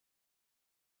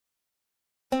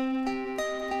We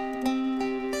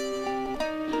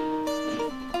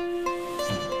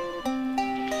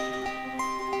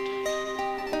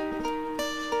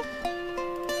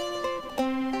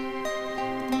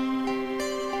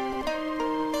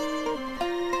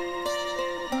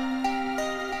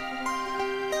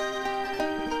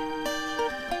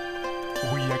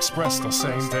express the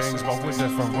same things, but with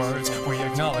different words. We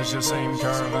acknowledge the same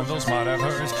curve, and those might have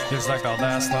hurt. It's like the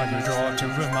last line you draw to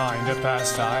remind a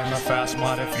past time. A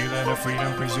fast-minded feeling of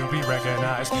freedom, please you be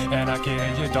recognized. And I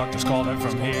can hear your doctors calling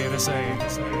from here to say,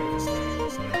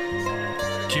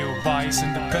 kill bias,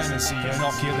 independency, and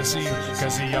I'll kill the seal.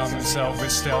 Cause the young himself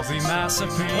is stealthy mass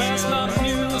appeal. Where's my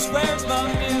muse? Where's my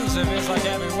muse? If it's like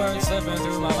every word slipping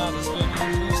through my mouth has been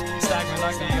used. Stagnant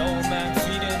like the old man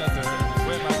feeding a third.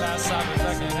 With my past I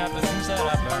reflecting half the things that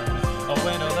I burned. A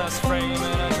windowless frame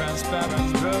in a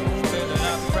transparent room, filling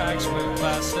up cracks with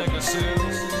plastic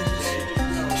assumes.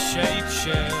 Shape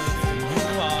shift,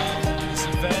 nuance,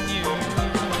 venue.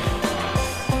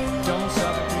 Don't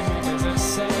stop dreaming cause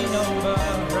it's ain't over.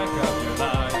 Wreck up your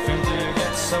life until you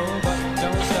get sober.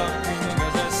 Don't stop dreaming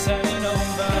cause it's ain't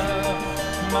over,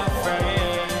 my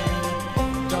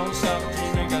friend. Don't stop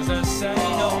dreaming cause it's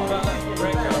ain't over.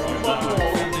 Break up your life.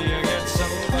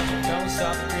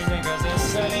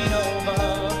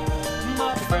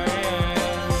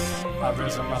 I've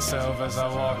risen myself as I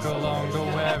walk along the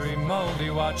weary moldy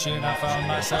watching. I found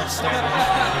myself standing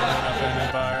building up an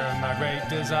empire of my great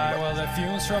desire. Well, the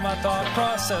fumes from my thought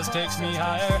process takes me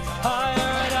higher, higher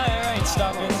and higher. Ain't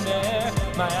stopping there.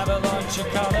 My avalanche of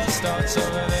color starts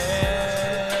over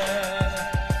there,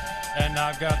 and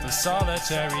I've got the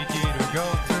solitary key to go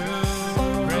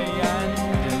through. Gray and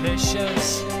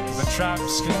delicious, but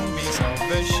traps can be so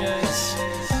vicious.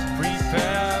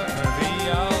 Prepare for the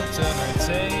ultimate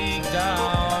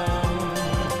takedown.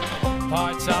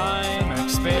 Part-time